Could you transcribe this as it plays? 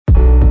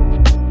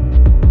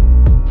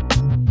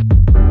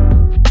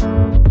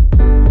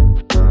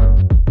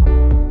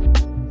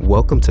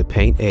Welcome to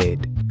Paint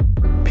Ed.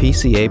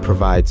 PCA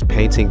provides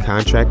painting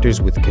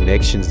contractors with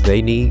connections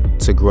they need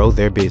to grow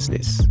their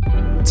business.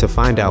 To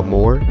find out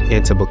more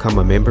and to become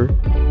a member,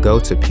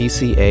 go to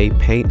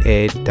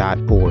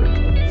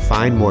pcapainted.org.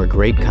 Find more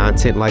great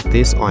content like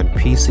this on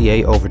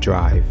PCA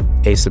Overdrive.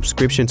 A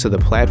subscription to the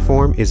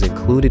platform is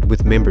included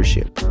with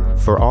membership.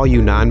 For all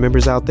you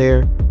non-members out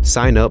there,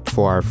 sign up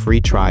for our free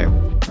trial.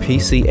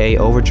 PCA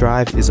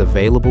Overdrive is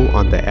available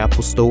on the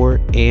Apple Store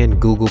and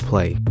Google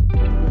Play.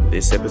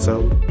 This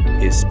episode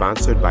is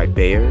sponsored by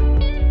Bayer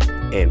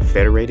and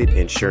Federated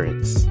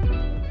Insurance.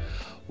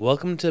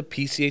 Welcome to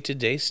PCA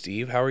Today,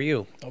 Steve. How are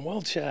you? I'm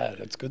well,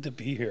 Chad. It's good to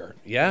be here.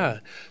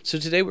 Yeah. So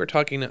today we're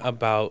talking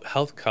about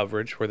health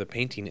coverage for the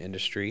painting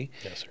industry.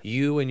 Yes, sir.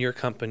 You and your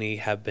company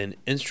have been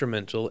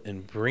instrumental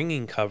in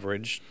bringing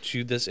coverage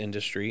to this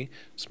industry,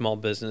 small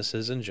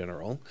businesses in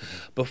general.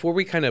 Mm-hmm. Before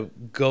we kind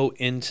of go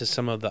into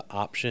some of the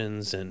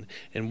options and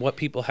what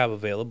people have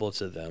available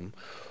to them,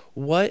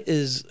 what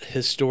has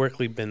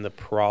historically been the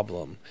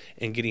problem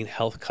in getting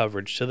health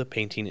coverage to the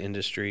painting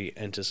industry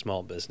and to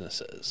small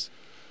businesses?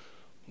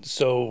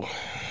 So,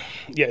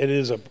 yeah, it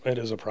is a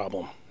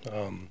problem,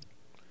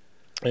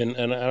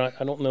 and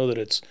I don't know that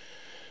it's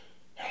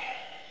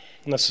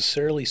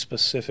necessarily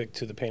specific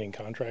to the Painting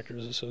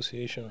Contractors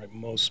Association. Right,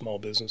 most small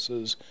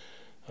businesses,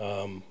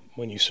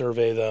 when you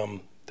survey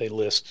them, they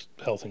list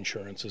health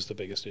insurance as the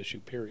biggest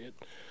issue. Period.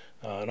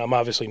 And I'm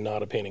obviously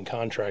not a painting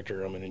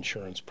contractor. I'm an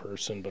insurance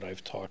person, but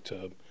I've talked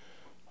to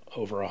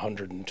over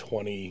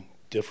 120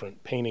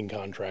 different painting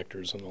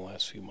contractors in the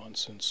last few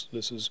months since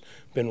this has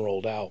been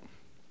rolled out.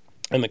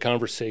 And the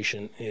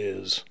conversation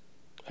is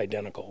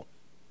identical.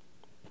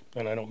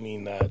 And I don't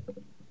mean that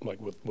like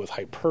with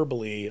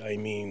hyperbole. I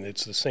mean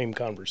it's the same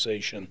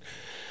conversation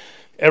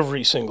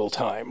every single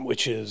time,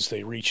 which is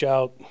they reach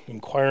out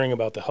inquiring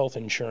about the health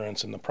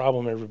insurance, and the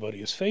problem everybody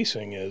is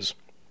facing is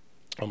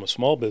I'm a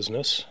small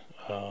business.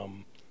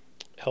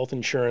 Health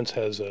insurance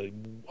has a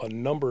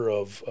number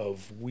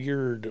of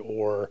weird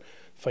or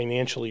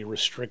financially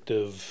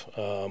restrictive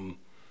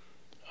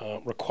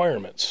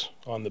requirements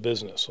on the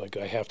business. Like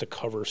I have to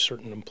cover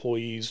certain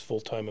employees,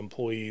 full-time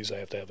employees. I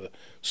have to have a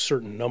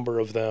certain number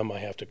of them. I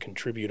have to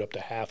contribute up to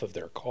half of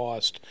their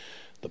cost.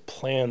 The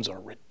plans are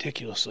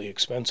ridiculously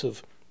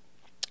expensive.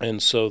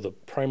 And so the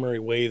primary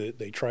way that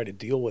they try to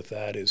deal with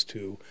that is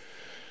to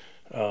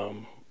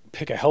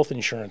pick a health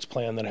insurance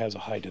plan that has a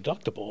high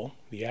deductible.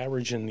 The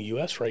average in the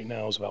U.S. right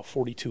now is about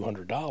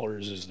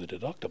 $4,200 is the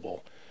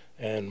deductible.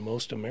 And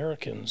most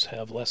Americans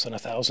have less than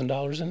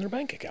 $1,000 in their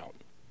bank account.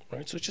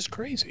 Right, so it's just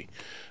crazy.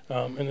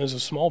 And as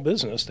a small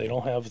business, they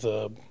don't have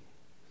the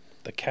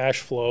cash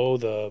flow,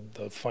 the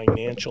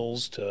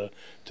financials to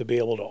be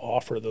able to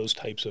offer those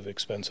types of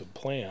expensive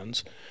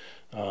plans.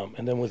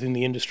 And then within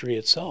the industry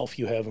itself,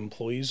 you have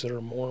employees that are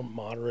more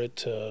moderate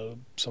to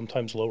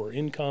sometimes lower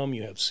income.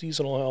 You have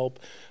seasonal help.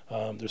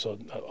 There's a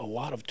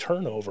lot of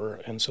turnover,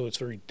 and so it's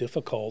very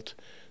difficult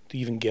to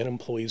even get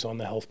employees on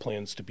the health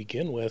plans to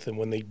begin with. And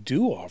when they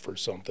do offer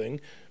something,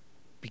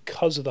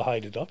 because of the high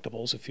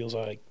deductibles, it feels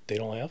like they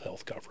don't have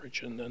health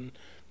coverage, and then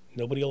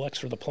nobody elects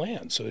for the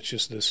plan. So it's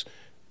just this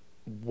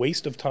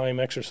waste of time,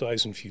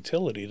 exercise, and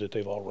futility that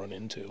they've all run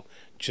into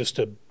just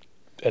to,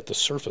 at the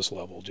surface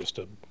level,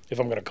 if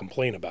I'm going to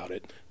complain about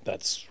it,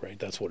 that's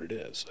what it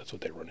is. That's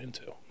what they run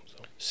into.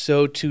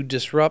 So to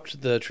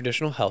disrupt the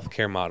traditional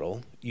healthcare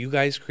model, you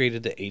guys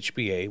created the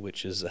HBA,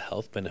 which is the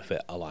Health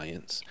Benefit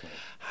Alliance. Right.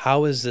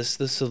 How is this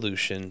the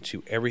solution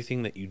to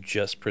everything that you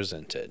just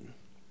presented?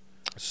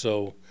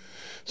 So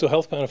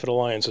Health Benefit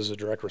Alliance is a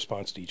direct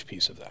response to each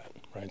piece of that,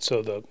 right?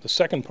 So the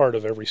second part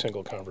of every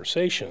single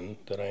conversation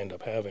that I end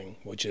up having,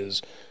 which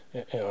is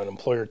an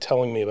employer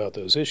telling me about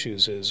those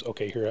issues, is,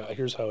 okay,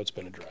 here's how it's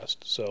been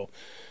addressed. So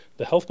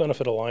the Health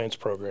Benefit Alliance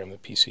program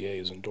that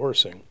PCA is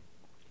endorsing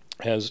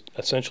has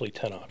essentially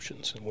 10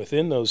 options. And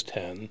within those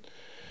 10,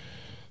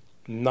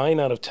 9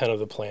 out of 10 of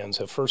the plans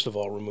have, first of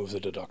all, removed the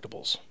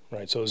deductibles,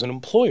 right? So as an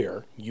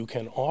employer, you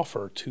can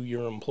offer to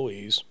your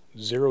employees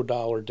 $0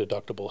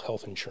 deductible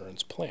health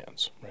insurance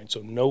plans, right?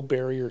 So no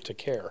barrier to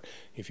care.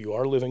 If you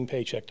are living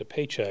paycheck to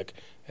paycheck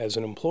as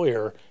an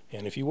employer,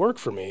 and if you work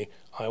for me,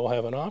 I will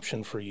have an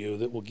option for you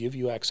that will give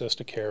you access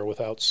to care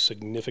without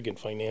significant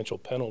financial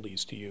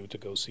penalties to you to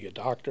go see a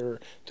doctor,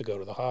 to go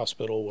to the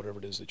hospital, whatever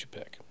it is that you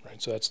pick,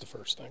 right? So that's the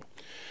first thing.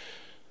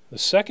 The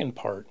second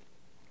part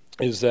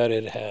is that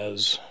it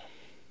has,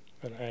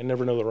 and I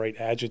never know the right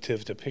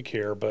adjective to pick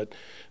here, but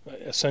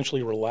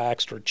essentially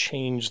relaxed or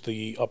changed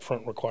the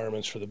upfront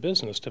requirements for the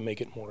business to make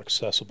it more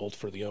accessible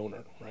for the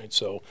owner, right?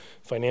 So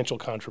financial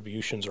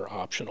contributions are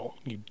optional.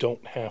 You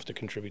don't have to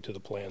contribute to the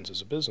plans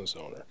as a business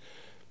owner.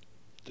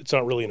 It's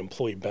not really an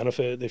employee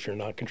benefit if you're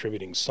not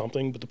contributing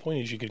something, but the point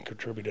is you can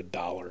contribute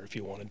 $1 if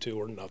you wanted to,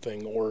 or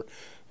nothing, or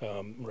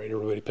right,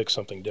 everybody picks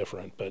something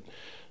different, but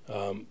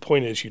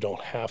point is you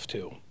don't have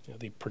to.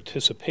 The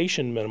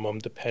participation minimum,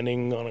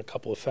 depending on a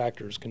couple of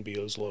factors, can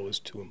be as low as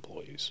 2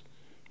 employees,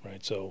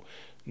 right? So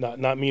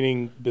Not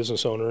meaning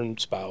business owner and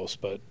spouse,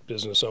 but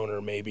business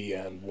owner maybe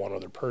and one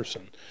other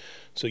person.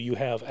 So you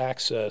have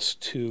access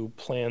to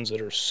plans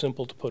that are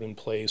simple to put in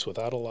place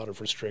without a lot of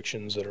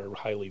restrictions that are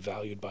highly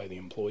valued by the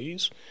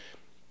employees.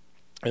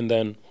 And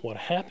then what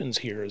happens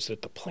here is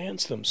that the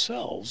plans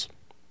themselves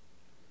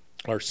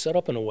are set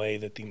up in a way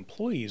that the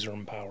employees are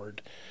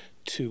empowered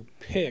to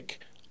pick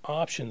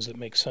options that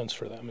make sense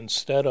for them.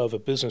 Instead of a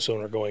business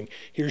owner going,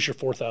 here's your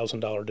 $4,000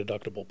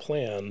 deductible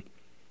plan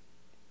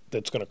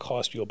that's going to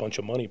cost you a bunch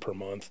of money per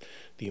month,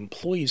 the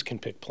employees can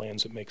pick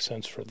plans that make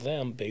sense for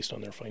them based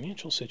on their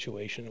financial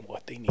situation and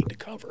what they need to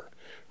cover,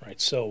 right?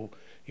 So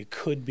it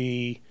could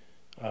be,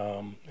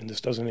 and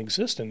this doesn't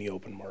exist in the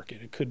open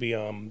market, it could be,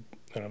 and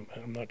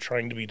I'm not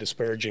trying to be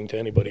disparaging to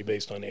anybody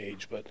based on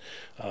age, but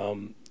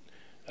I'm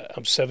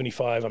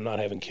 75, I'm not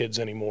having kids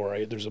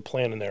anymore. There's a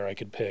plan in there I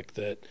could pick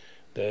that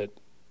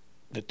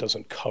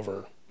doesn't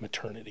cover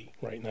maternity,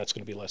 right? And that's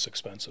going to be less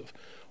expensive.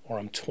 Or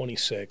I'm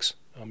 26,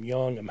 I'm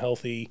young, I'm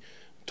healthy.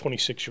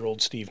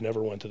 26-year-old Steve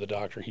never went to the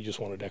doctor. He just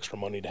wanted extra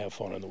money to have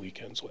fun on the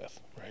weekends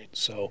with, right?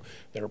 So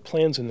there are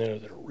plans in there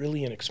that are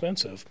really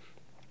inexpensive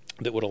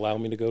that would allow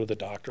me to go to the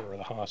doctor or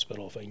the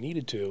hospital if I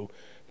needed to,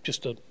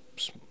 just a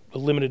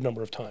limited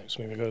number of times.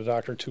 Maybe go to the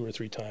doctor 2 or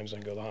 3 times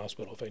and go to the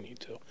hospital if I need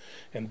to.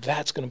 And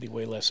that's going to be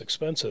way less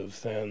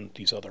expensive than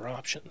these other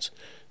options.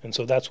 And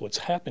so that's what's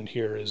happened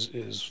here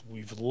is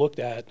we've looked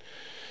at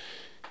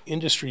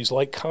industries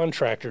like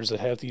contractors that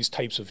have these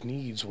types of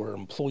needs where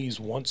employees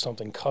want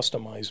something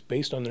customized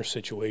based on their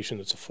situation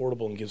that's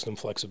affordable and gives them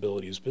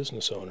flexibility as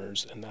business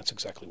owners, and that's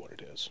exactly what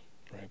it is,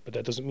 right? But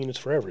that doesn't mean it's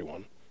for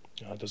everyone.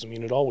 It doesn't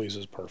mean it always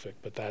is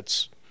perfect, but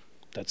that's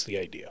the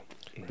idea.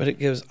 Right? But it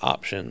gives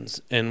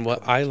options. And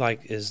what I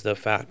like is the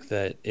fact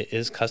that it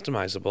is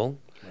customizable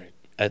Right.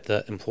 at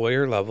the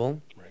employer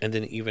level Right. and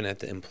then even at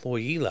the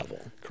employee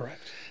level.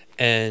 Correct.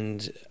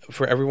 And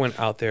for everyone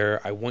out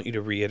there, I want you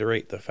to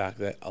reiterate the fact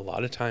that a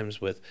lot of times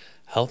with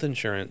health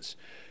insurance,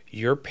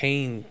 you're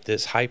paying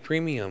this high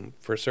premium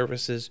for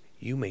services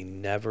you may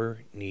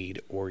never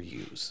need or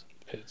use.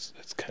 It's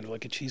kind of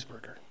like a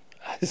cheeseburger.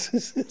 This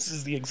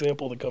is the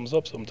example that comes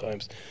up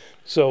sometimes.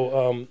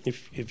 So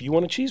if you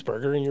want a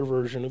cheeseburger and your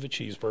version of a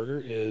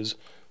cheeseburger is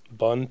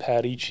bun,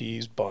 patty,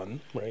 cheese,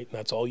 bun, right? And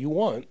that's all you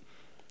want.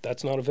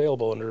 That's not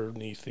available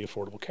underneath the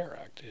Affordable Care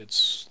Act.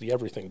 It's the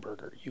everything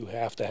burger. You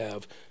have to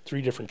have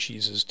 3 different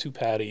cheeses, 2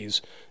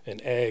 patties,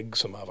 an egg,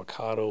 some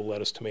avocado,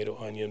 lettuce, tomato,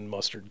 onion,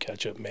 mustard,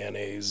 ketchup,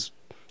 mayonnaise,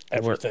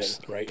 everything,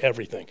 right?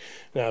 Everything.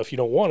 Now, if you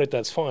don't want it,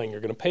 that's fine.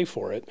 You're going to pay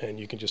for it, and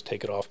you can just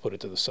take it off, put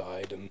it to the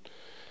side.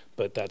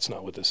 But that's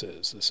not what this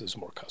is. This is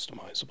more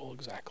customizable,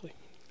 exactly.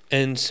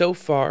 And so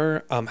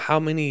far, how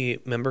many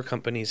member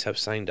companies have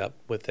signed up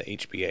with the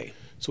HBA?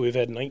 So we've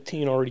had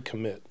 19 already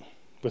commit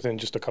within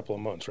just a couple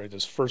of months, right?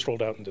 This first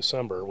rolled out in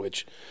December,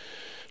 which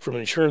from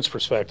an insurance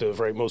perspective,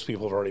 right, most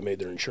people have already made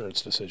their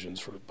insurance decisions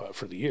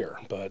for the year.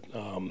 But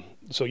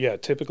so yeah,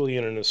 typically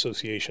in an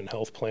association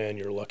health plan,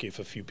 you're lucky if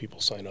a few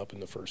people sign up in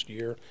the first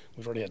year.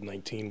 We've already had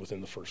 19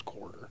 within the first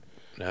quarter.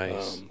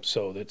 Nice.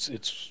 So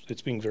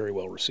it's being very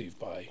well received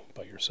by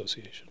your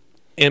association.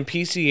 And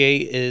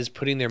PCA is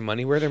putting their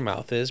money where their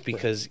mouth is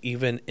because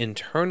even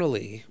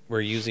internally, we're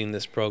using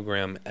this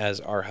program as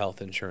our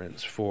health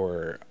insurance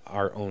for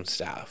our own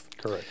staff.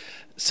 Correct.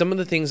 Some of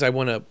the things I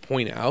want to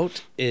point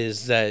out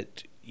is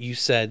that you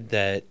said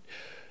that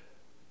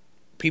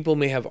people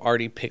may have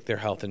already picked their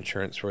health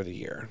insurance for the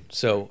year.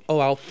 So,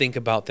 I'll think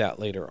about that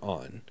later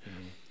on.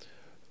 Mm-hmm.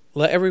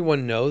 Let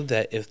everyone know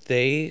that if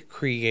they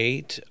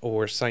create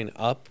or sign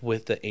up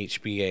with the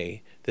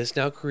HBA, this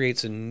now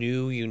creates a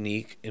new,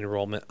 unique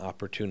enrollment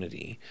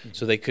opportunity. Mm-hmm.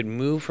 So they could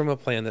move from a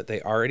plan that they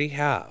already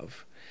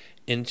have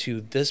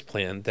into this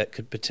plan that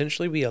could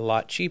potentially be a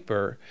lot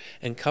cheaper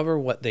and cover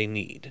what they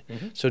need.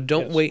 Mm-hmm. So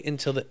don't wait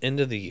until the end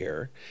of the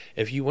year.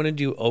 If you want to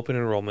do open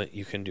enrollment,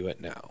 you can do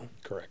it now.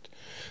 Correct.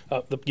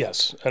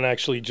 Yes, and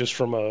actually just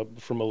from a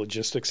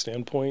logistics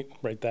standpoint,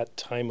 right, that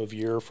time of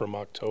year from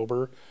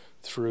October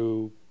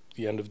through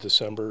the end of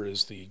December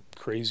is the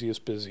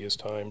craziest, busiest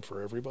time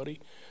for everybody,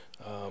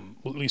 at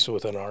least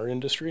within our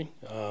industry.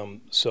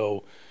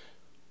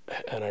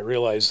 And I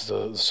realize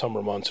the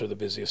summer months are the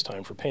busiest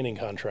time for painting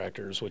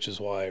contractors, which is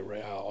why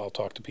I'll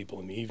talk to people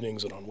in the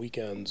evenings and on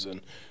weekends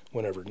and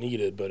whenever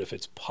needed. But if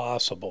it's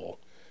possible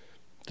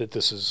that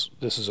this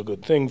is a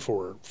good thing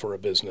for a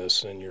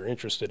business and you're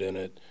interested in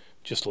it,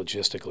 just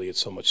logistically, it's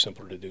so much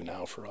simpler to do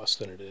now for us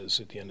than it is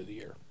at the end of the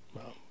year.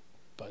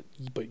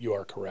 But you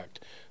are correct.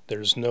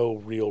 There's no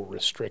real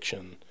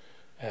restriction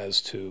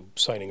as to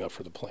signing up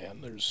for the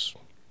plan. There's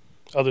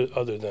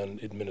other than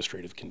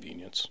administrative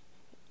convenience.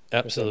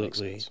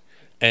 Absolutely.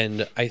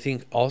 And I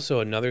think also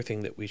another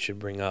thing that we should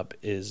bring up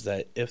is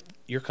that if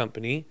your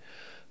company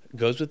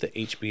goes with the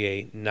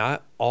HBA,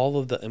 not all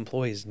of the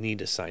employees need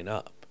to sign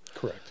up.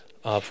 Correct.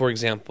 For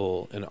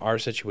example, in our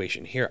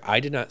situation here, I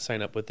did not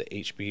sign up with the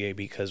HBA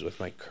because with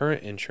my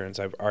current insurance,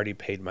 I've already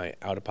paid my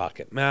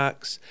out-of-pocket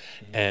max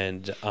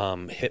and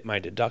hit my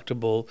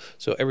deductible.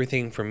 So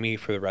everything for me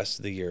for the rest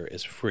of the year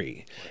is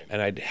free. Right.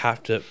 And I'd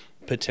have to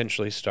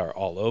potentially start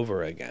all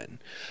over again.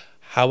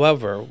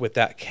 However, with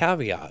that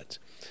caveat,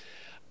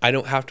 I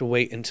don't have to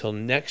wait until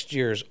next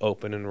year's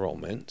open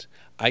enrollment.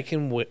 I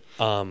can,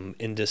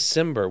 in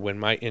December, when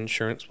my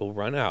insurance will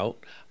run out,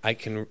 I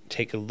can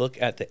take a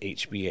look at the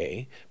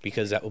HBA,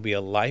 because that will be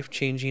a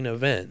life-changing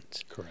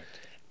event. Correct.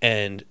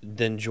 And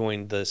then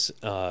join this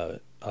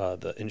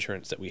the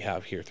insurance that we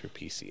have here through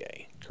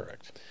PCA.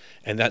 Correct.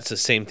 And that's the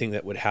same thing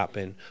that would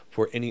happen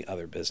for any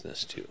other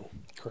business too.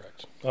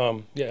 Correct.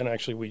 Yeah, and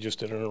actually we just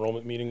did an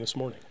enrollment meeting this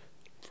morning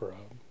for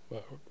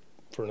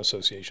an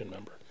association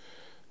member.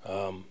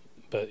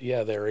 But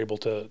yeah, they're able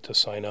to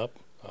sign up.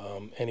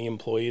 Any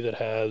employee that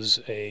has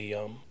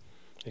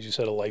as you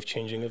said, a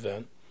life-changing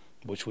event,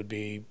 which would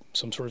be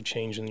some sort of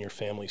change in your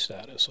family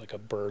status, like a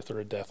birth or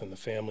a death in the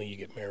family, you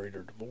get married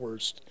or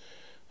divorced.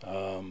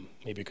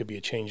 Maybe it could be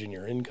a change in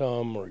your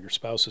income or your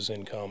spouse's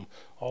income.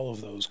 All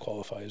of those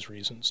qualify as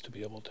reasons to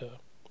be able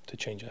to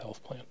change a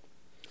health plan.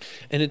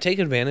 And to take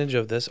advantage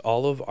of this,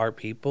 all of our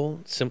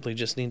people simply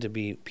just need to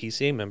be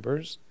PCA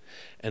members,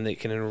 and they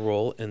can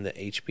enroll in the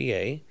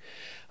HBA.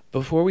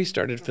 Before we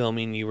started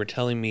filming, you were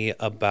telling me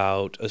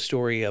about a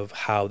story of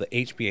how the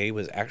HBA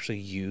was actually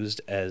used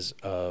as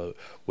a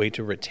way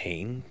to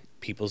retain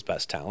people's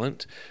best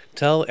talent.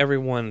 Tell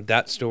everyone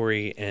that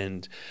story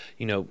and,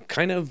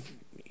 kind of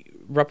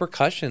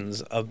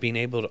repercussions of being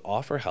able to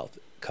offer health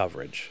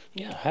coverage.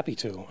 Yeah, happy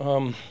to.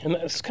 And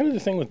that's kind of the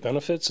thing with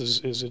benefits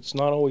is it's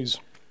not always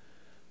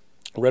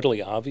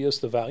readily obvious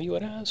the value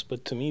it has,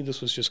 but to me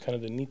this was just kind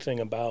of the neat thing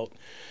about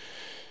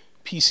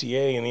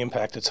PCA and the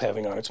impact it's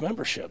having on its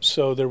membership.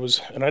 So there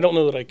was, and I don't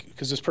know that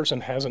because this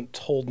person hasn't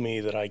told me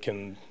that I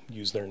can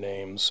use their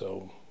name,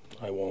 so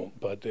I won't.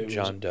 But it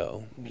John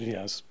Doe.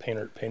 Yes,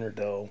 Painter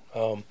Doe.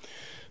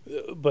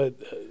 But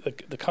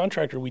the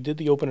contractor, we did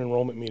the open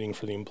enrollment meeting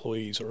for the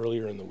employees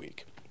earlier in the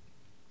week.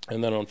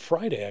 And then on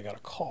Friday, I got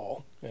a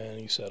call, and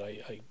he said,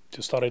 I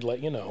just thought I'd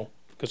let you know,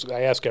 because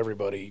I ask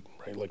everybody,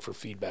 right, like for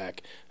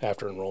feedback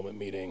after enrollment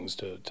meetings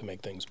to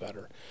make things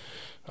better.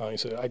 He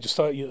said, I just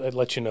thought I'd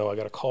let you know, I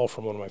got a call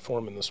from one of my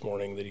foremen this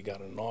morning that he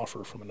got an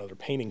offer from another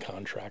painting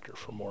contractor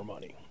for more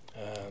money.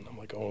 And I'm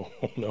like, oh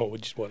no,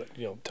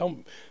 tell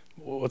me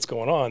what's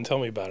going on, tell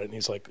me about it. And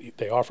he's like,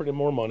 they offered him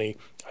more money.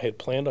 I had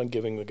planned on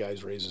giving the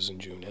guys raises in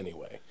June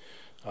anyway.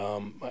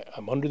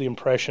 I'm under the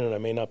impression, and I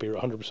may not be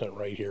 100%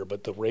 right here,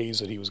 but the raise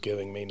that he was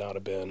giving may not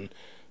have been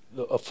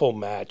a full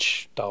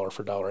match dollar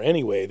for dollar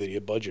anyway that he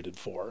had budgeted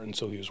for, and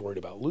so he was worried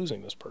about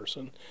losing this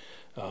person.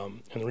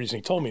 And the reason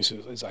he told me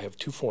is I have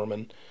two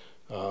foremen.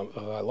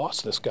 I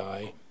lost this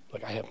guy.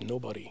 Like, I have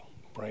nobody,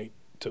 right,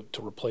 to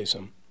replace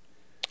him.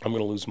 I'm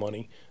going to lose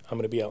money. I'm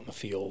going to be out in the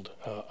field,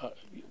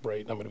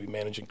 right? I'm going to be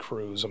managing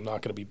crews. I'm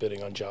not going to be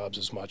bidding on jobs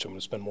as much. I'm going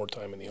to spend more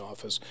time in the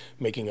office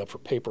making up for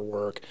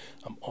paperwork.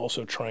 I'm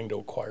also trying to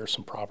acquire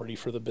some property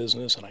for the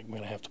business, and I'm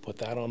going to have to put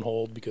that on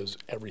hold because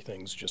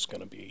everything's just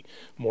going to be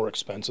more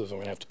expensive. I'm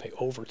going to have to pay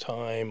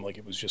overtime. Like,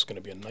 it was just going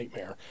to be a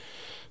nightmare.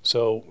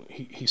 So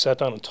he sat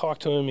down and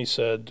talked to him. He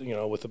said,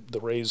 with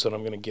the raise that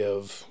I'm going to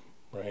give,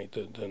 right,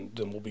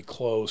 then we'll be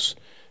close.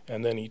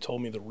 And then he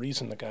told me the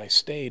reason the guy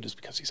stayed is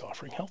because he's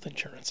offering health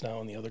insurance now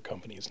and the other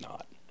company is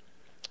not.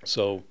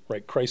 So,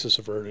 right, crisis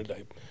averted.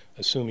 I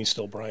assume he's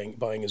still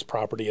buying his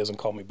property. He hasn't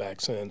called me back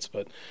since.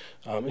 But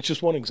it's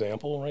just one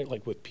example, right,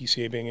 like with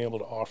PCA being able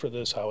to offer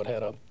this, how it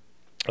had a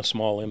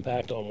small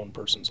impact on one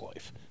person's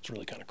life. It's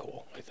really kind of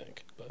cool, I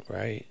think. But,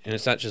 right. And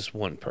it's not just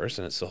one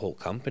person, it's the whole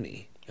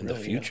company and the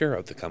future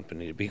of the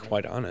company, to be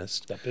quite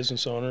honest. That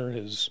business owner,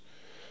 his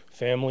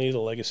family, the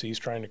legacy he's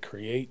trying to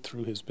create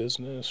through his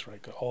business,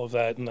 right? All of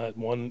that in that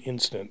one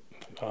instant,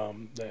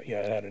 it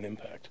had an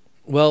impact.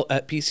 Well,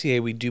 at PCA,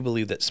 we do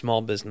believe that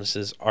small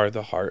businesses are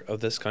the heart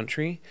of this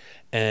country,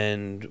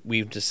 and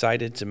we've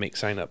decided to make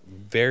sign up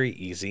very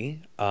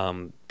easy.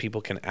 People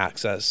can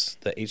access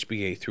the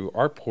HBA through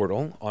our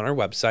portal on our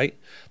website.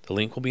 The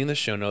link will be in the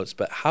show notes,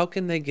 but how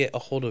can they get a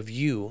hold of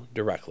you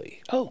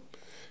directly? Oh,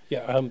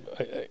 yeah,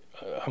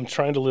 I'm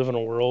trying to live in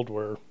a world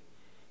where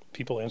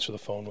people answer the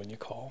phone when you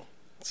call.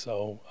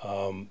 So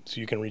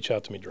you can reach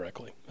out to me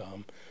directly.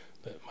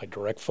 My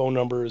direct phone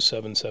number is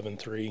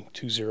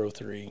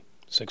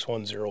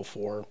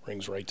 773-203-6104.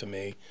 Rings right to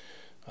me.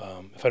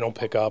 If I don't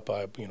pick up,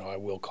 I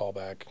will call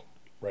back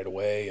right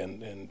away.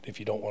 And if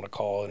you don't want to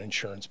call an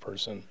insurance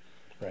person,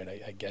 right,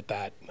 I get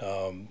that.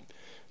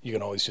 You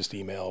can always just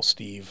email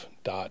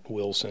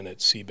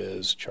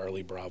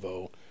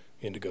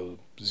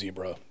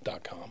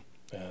steve.wilson@cbizcharliebravoindigozebra.com,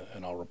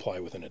 and I'll reply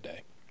within a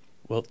day.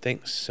 Well,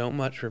 thanks so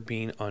much for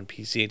being on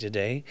PCA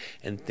today,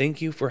 and thank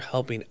you for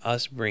helping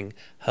us bring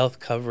health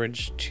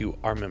coverage to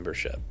our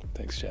membership.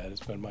 Thanks, Chad.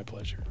 It's been my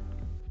pleasure.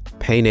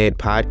 Paint Ed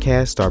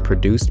podcasts are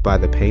produced by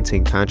the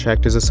Painting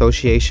Contractors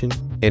Association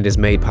and is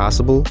made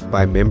possible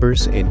by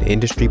members and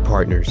industry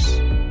partners.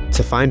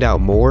 To find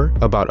out more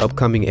about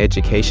upcoming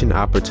education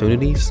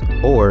opportunities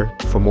or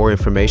for more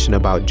information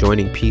about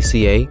joining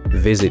PCA,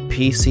 visit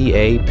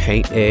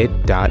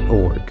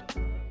pcapainted.org.